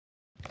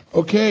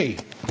Okay,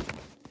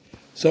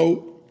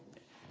 so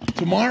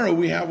tomorrow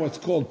we have what's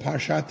called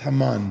Parshat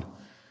Haman,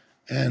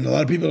 and a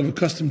lot of people are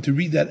accustomed to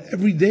read that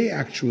every day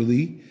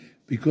actually,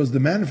 because the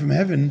manna from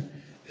heaven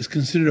is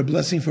considered a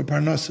blessing for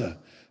Parnasa.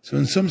 So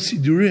in some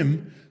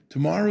Sidurim,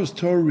 tomorrow's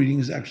Torah reading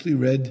is actually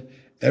read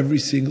every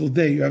single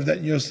day. You have that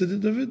in your Siddur,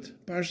 David?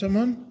 Parshat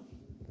Haman?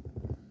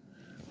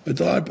 But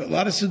a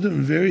lot of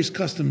Sidurim, various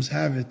customs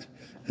have it,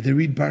 that they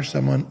read Parshat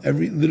Haman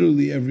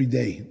literally every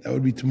day. That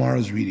would be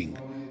tomorrow's reading.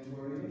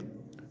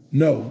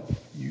 No,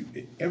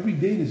 every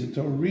day there's a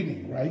Torah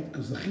reading, right?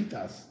 Because the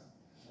Chitas.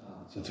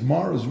 So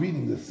tomorrow's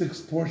reading, the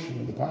sixth portion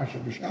of the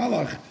Parsha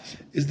Beshalach,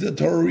 is the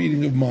Torah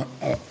reading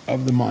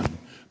of the Man.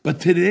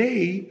 But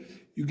today,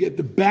 you get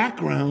the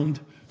background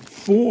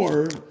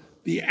for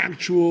the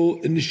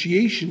actual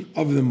initiation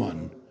of the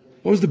Man.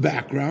 What was the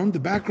background? The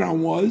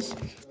background was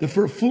that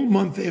for a full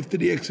month after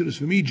the Exodus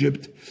from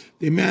Egypt,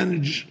 they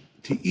managed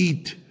to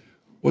eat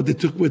what they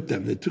took with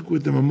them. They took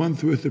with them a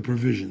month worth of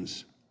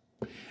provisions.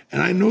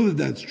 And I know that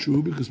that's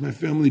true because my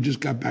family just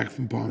got back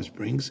from Palm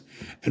Springs,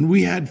 and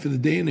we had, for the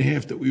day and a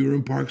half that we were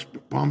in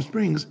Palm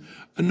Springs,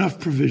 enough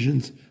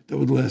provisions that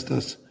would last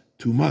us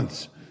 2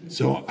 months.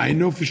 So I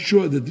know for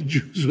sure that the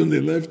Jews, when they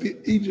left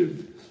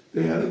Egypt,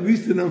 they had at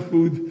least enough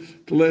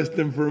food to last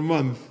them for a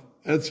month.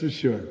 That's for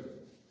sure.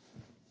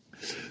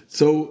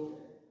 So,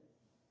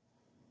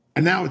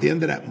 and now at the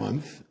end of that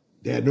month,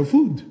 they had no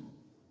food.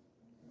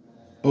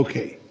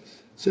 Okay,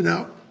 so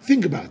now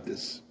think about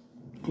this.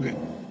 Okay.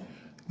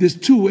 There's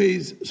two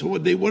ways. So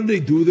what do they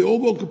do? They all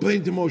go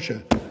complain to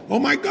Moshe. Oh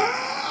my gosh,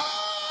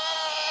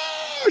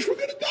 we're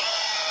gonna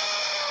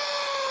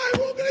die!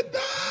 We're gonna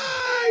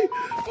die!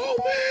 Oh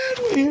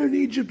man, we're here in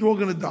Egypt. We're all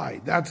gonna die.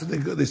 That's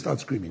what they start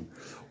screaming.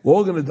 We're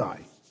all gonna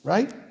die,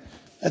 right?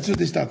 That's what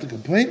they start to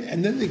complain,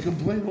 and then they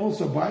complain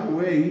also. By the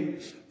way,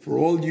 for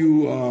all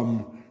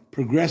you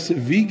progressive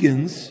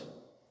vegans,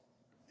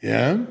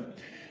 yeah,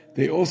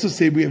 they also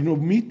say we have no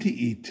meat to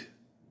eat.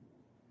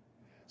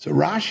 So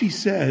Rashi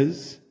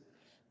says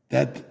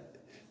that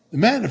the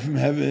manna from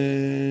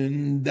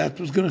heaven, that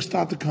was going to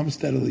start to come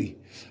steadily.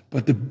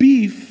 But the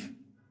beef,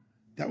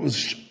 that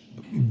was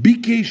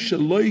bikei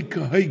shaloi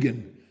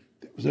kahagen,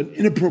 that was an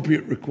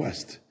inappropriate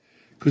request,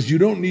 because you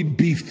don't need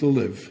beef to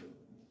live.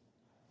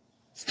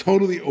 It's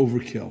totally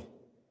overkill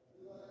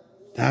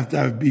to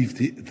have beef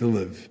to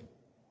live.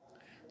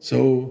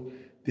 So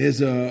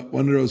there's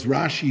one of those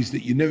Rashis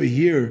that you never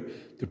hear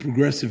the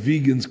progressive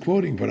vegans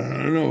quoting, but I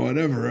don't know,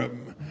 whatever.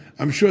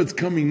 I'm sure it's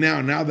coming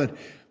now that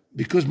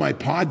because my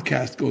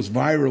podcast goes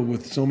viral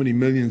with so many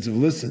millions of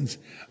listens,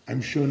 I'm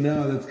sure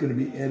now that's going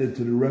to be added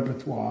to the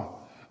repertoire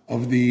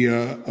of the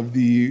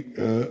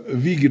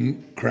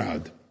vegan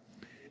crowd.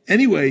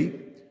 Anyway,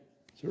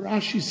 so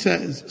Rashi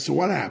says, so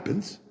what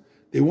happens?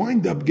 They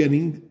wind up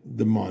getting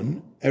the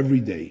man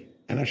every day.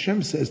 And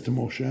Hashem says to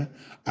Moshe,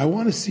 I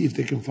want to see if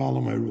they can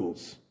follow my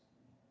rules.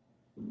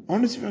 I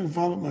want to see if I can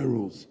follow my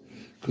rules.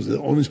 Because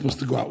they're only supposed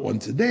to go out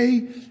once a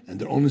day, and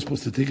they're only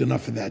supposed to take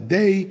enough of that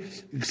day,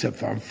 except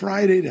for on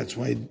Friday. That's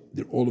why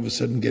they're all of a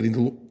sudden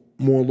getting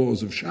more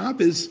laws of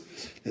Shabbos,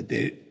 that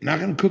they're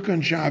not going to cook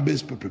on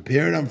Shabbos, but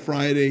prepare it on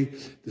Friday.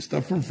 The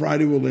stuff from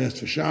Friday will last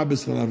for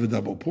Shabbos. They'll have a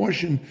double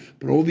portion.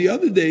 But all the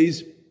other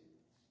days,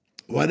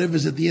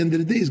 whatever's at the end of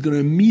the day is going to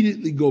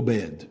immediately go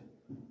bad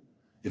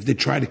if they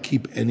try to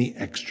keep any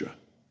extra.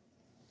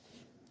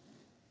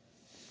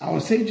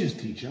 Our sages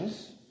teach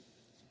us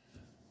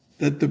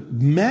that the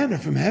manna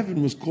from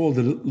heaven was called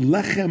a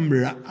lechem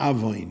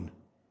ra'avoin,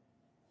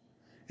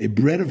 a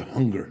bread of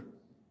hunger.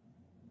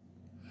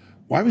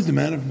 Why was the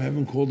manna from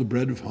heaven called the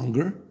bread of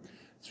hunger?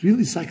 It's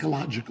really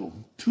psychological.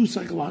 2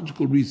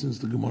 psychological reasons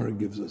the Gemara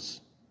gives us.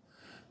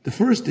 The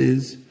first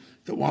is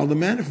that while the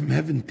manna from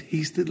heaven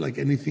tasted like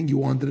anything you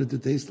wanted it to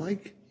taste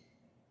like,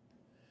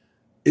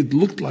 it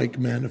looked like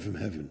manna from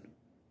heaven.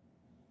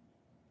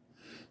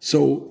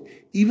 So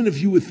even if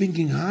you were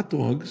thinking hot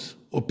dogs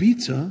or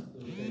pizza,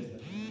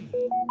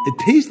 it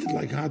tasted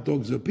like hot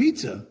dogs or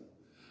pizza,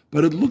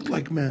 but it looked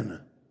like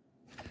manna.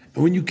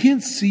 And when you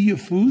can't see your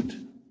food,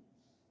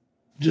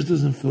 it just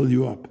doesn't fill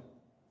you up.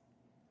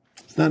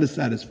 It's not as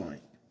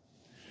satisfying.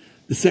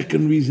 The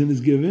second reason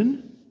is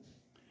given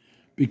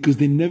because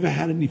they never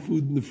had any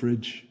food in the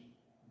fridge.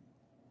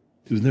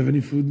 There was never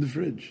any food in the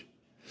fridge.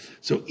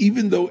 So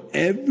even though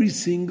every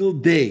single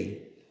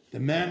day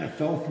the manna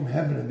fell from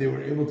heaven and they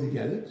were able to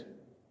get it,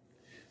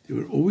 they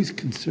were always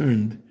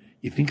concerned,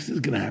 you think this is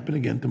going to happen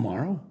again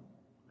tomorrow?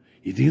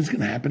 You think it's going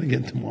to happen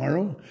again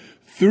tomorrow?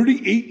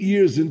 38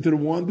 years into the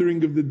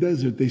wandering of the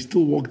desert, they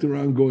still walked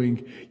around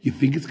going, you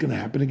think it's going to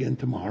happen again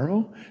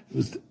tomorrow? It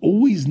was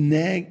always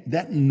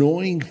that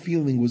gnawing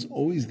feeling was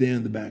always there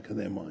in the back of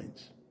their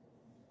minds.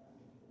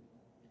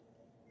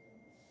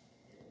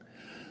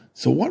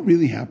 So what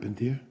really happened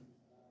here?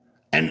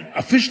 And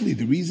officially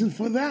the reason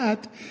for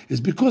that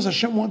is because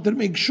Hashem wanted to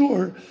make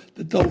sure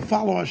that they'll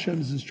follow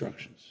Hashem's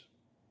instructions.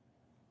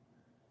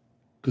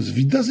 Because if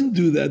he doesn't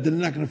do that, then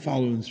they're not going to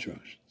follow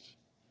instructions.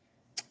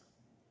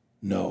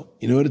 No.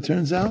 You know what it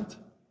turns out?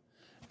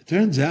 It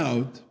turns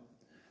out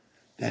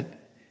that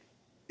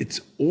it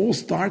all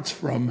starts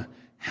from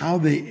how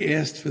they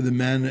asked for the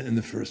manna in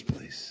the first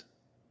place.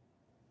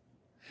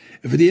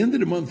 If at the end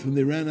of the month, when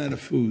they ran out of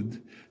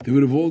food, they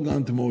would have all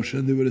gone to Moshe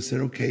and they would have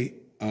said, okay,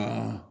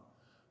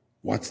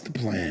 what's the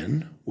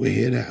plan? We're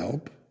here to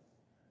help.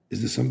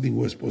 Is this something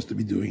we're supposed to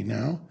be doing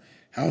now?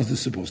 How is this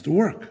supposed to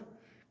work?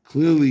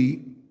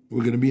 Clearly,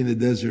 we're going to be in the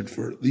desert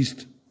for at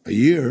least a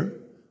year,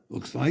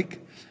 looks like,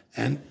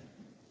 and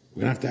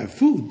we're going to have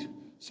food.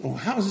 So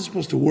how is this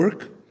supposed to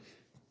work?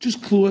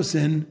 Just clue us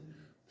in,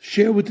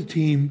 share with the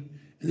team,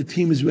 and the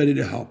team is ready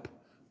to help.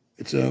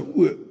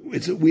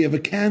 We have a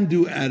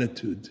can-do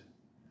attitude.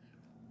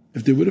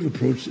 If they would have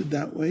approached it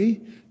that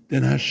way,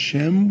 then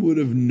Hashem would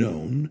have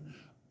known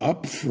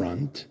up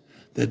front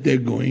that they're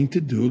going to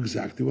do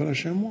exactly what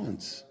Hashem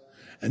wants.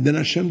 And then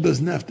Hashem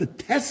doesn't have to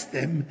test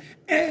them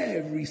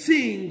every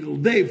single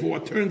day for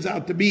what turns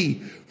out to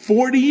be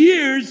 40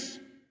 years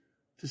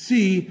to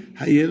see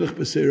are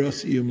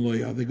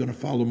they going to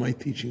follow my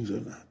teachings or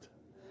not.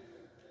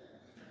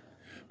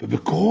 But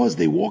because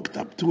they walked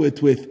up to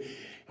it with,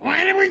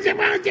 what are we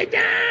supposed to do?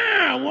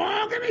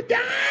 We're going to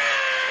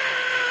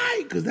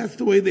die! Because that's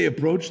the way they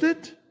approached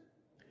it.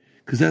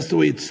 Because that's the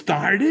way it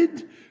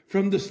started.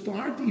 From the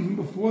start, even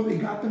before they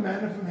got the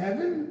manna from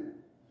heaven,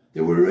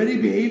 they were already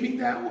behaving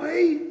that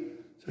way.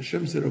 So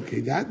Hashem said, okay,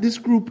 this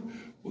group,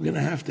 we're going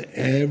to have to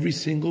every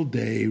single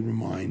day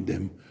remind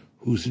them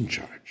who's in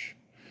charge.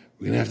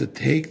 We're going to have to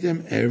take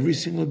them every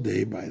single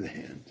day by the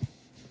hand.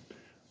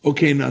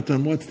 Okay,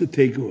 Natan, what's the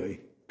takeaway?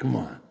 Come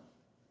on.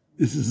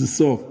 This is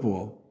a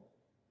softball.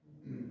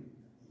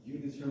 You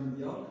determine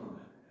the outcome.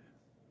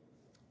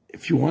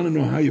 If you want to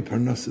know how your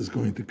parnasa is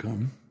going to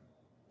come,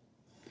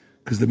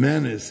 because the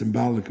manna is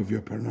symbolic of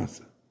your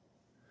parnasa.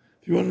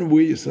 If you want to know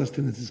where your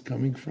sustenance is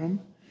coming from,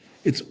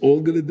 it's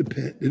all going to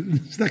depend.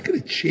 It's not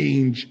going to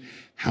change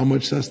how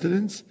much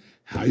sustenance,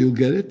 how you'll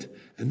get it,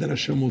 and then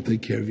Hashem will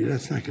take care of you.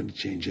 That's not going to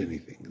change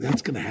anything.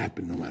 That's going to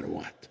happen no matter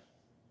what.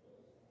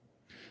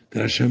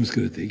 That Hashem's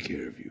going to take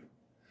care of you.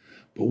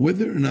 But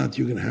whether or not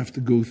you're going to have to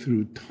go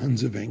through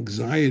tons of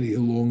anxiety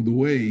along the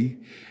way,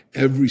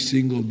 every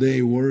single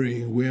day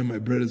worrying where my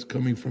bread is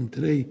coming from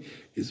today,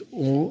 is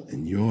all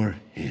in your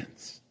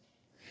hands.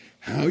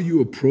 How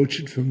you approach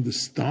it from the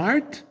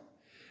start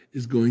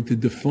is going to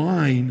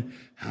define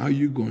how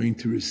you're going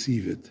to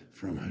receive it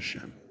from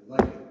Hashem.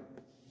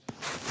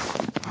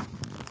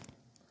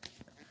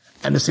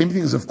 And the same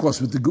thing is, of course,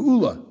 with the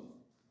Geula.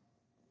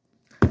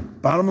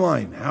 Bottom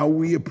line, how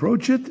we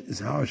approach it is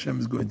how Hashem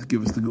is going to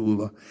give us the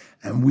Geula.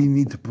 And we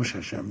need to push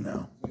Hashem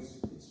now.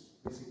 It's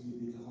basically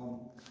bitachon.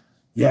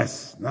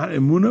 Yes, not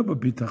emunah,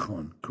 but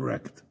bitachon.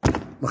 Correct.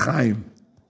 L'chaim.